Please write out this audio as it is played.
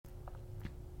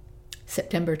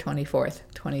September 24th,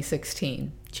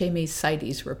 2016. Jamie's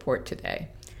CITES report today.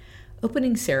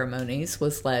 Opening ceremonies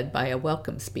was led by a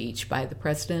welcome speech by the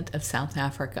President of South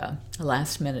Africa, a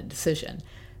last-minute decision,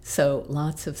 so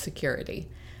lots of security,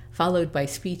 followed by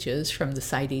speeches from the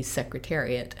CITES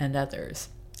Secretariat and others.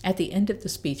 At the end of the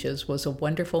speeches was a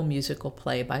wonderful musical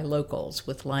play by locals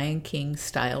with Lion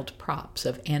King-styled props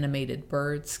of animated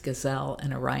birds, gazelle,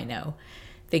 and a rhino.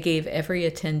 They gave every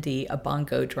attendee a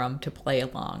bongo drum to play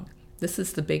along. This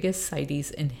is the biggest CITES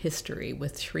in history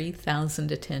with 3,000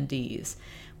 attendees.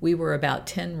 We were about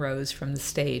 10 rows from the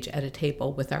stage at a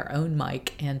table with our own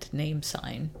mic and name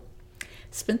sign.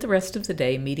 Spent the rest of the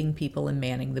day meeting people and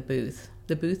manning the booth.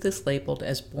 The booth is labeled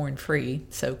as Born Free,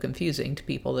 so confusing to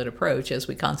people that approach, as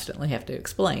we constantly have to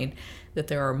explain that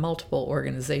there are multiple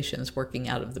organizations working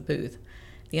out of the booth.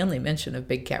 The only mention of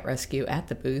Big Cat Rescue at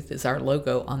the booth is our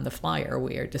logo on the flyer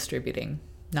we are distributing.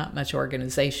 Not much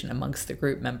organization amongst the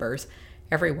group members.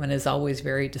 Everyone is always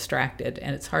very distracted,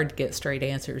 and it's hard to get straight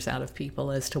answers out of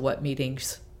people as to what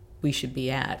meetings we should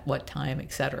be at, what time,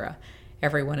 etc.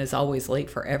 Everyone is always late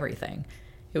for everything.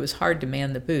 It was hard to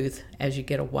man the booth, as you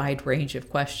get a wide range of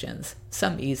questions,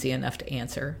 some easy enough to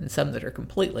answer, and some that are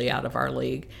completely out of our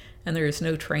league, and there is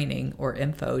no training or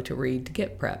info to read to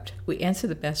get prepped. We answer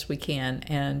the best we can,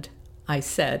 and I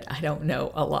said I don't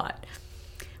know a lot.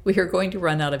 We are going to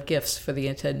run out of gifts for the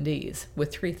attendees.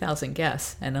 With 3,000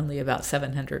 guests and only about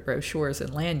 700 brochures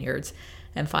and lanyards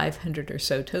and 500 or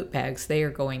so tote bags, they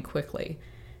are going quickly.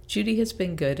 Judy has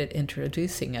been good at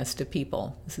introducing us to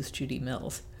people. This is Judy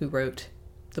Mills, who wrote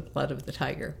The Blood of the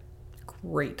Tiger.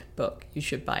 Great book. You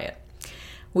should buy it.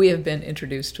 We have been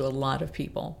introduced to a lot of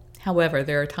people. However,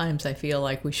 there are times I feel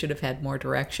like we should have had more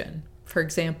direction. For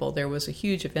example, there was a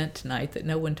huge event tonight that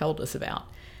no one told us about.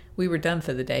 We were done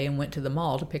for the day and went to the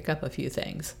mall to pick up a few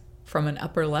things. From an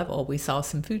upper level, we saw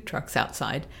some food trucks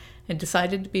outside and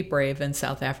decided to be brave in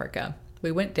South Africa.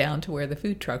 We went down to where the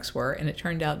food trucks were, and it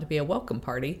turned out to be a welcome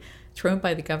party thrown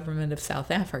by the government of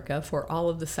South Africa for all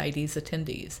of the CITES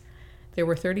attendees. There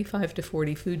were 35 to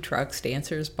 40 food trucks,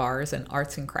 dancers, bars, and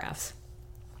arts and crafts.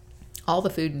 All the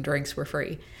food and drinks were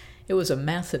free. It was a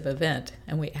massive event,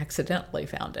 and we accidentally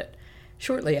found it.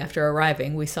 Shortly after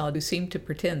arriving, we saw who seemed to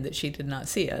pretend that she did not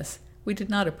see us. We did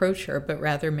not approach her, but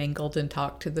rather mingled and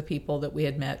talked to the people that we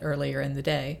had met earlier in the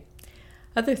day.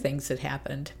 Other things had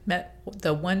happened. Met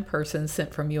the one person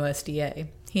sent from USDA.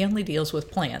 He only deals with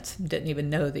plants, and didn't even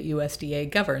know that USDA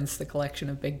governs the collection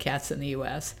of big cats in the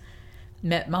U.S.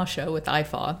 Met Masha with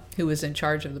IFAW, who was in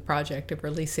charge of the project of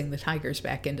releasing the tigers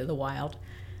back into the wild.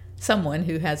 Someone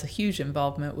who has a huge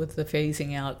involvement with the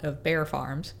phasing out of bear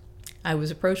farms. I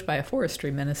was approached by a forestry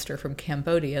minister from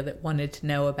Cambodia that wanted to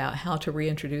know about how to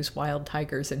reintroduce wild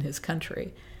tigers in his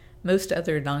country. Most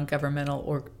other non-governmental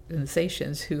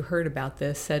organizations who heard about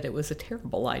this said it was a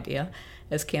terrible idea,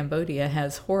 as Cambodia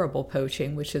has horrible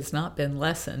poaching which has not been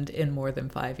lessened in more than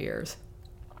 5 years.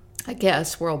 I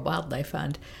guess World Wildlife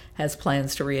Fund has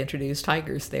plans to reintroduce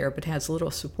tigers there, but has little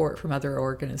support from other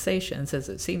organizations, as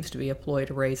it seems to be a ploy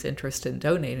to raise interest in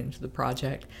donating to the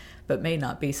project, but may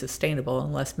not be sustainable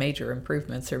unless major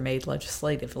improvements are made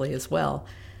legislatively as well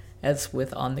as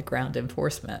with on-the-ground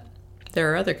enforcement.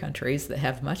 There are other countries that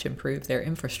have much improved their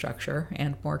infrastructure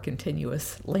and more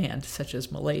continuous land, such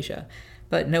as Malaysia,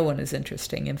 but no one is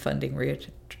interested in funding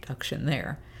reintroduction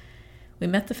there. We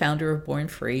met the founder of Born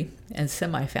Free and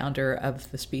semi-founder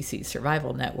of the Species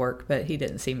Survival Network, but he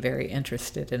didn't seem very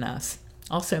interested in us.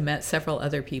 Also met several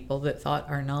other people that thought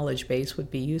our knowledge base would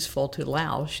be useful to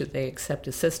Laos should they accept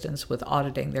assistance with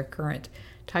auditing their current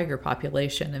tiger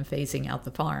population and phasing out the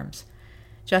farms.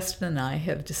 Justin and I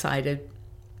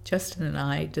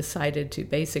decided to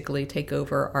basically take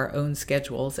over our own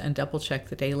schedules and double-check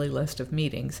the daily list of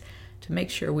meetings to make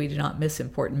sure we do not miss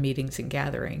important meetings and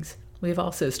gatherings. We've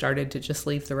also started to just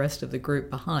leave the rest of the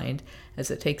group behind, as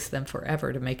it takes them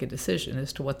forever to make a decision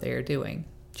as to what they are doing.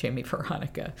 Jamie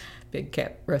Veronica, Big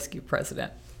Cat Rescue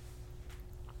President.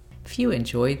 If you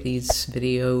enjoyed these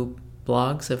video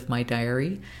blogs of my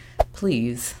diary,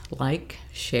 please like,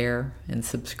 share, and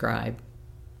subscribe.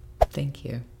 Thank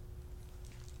you.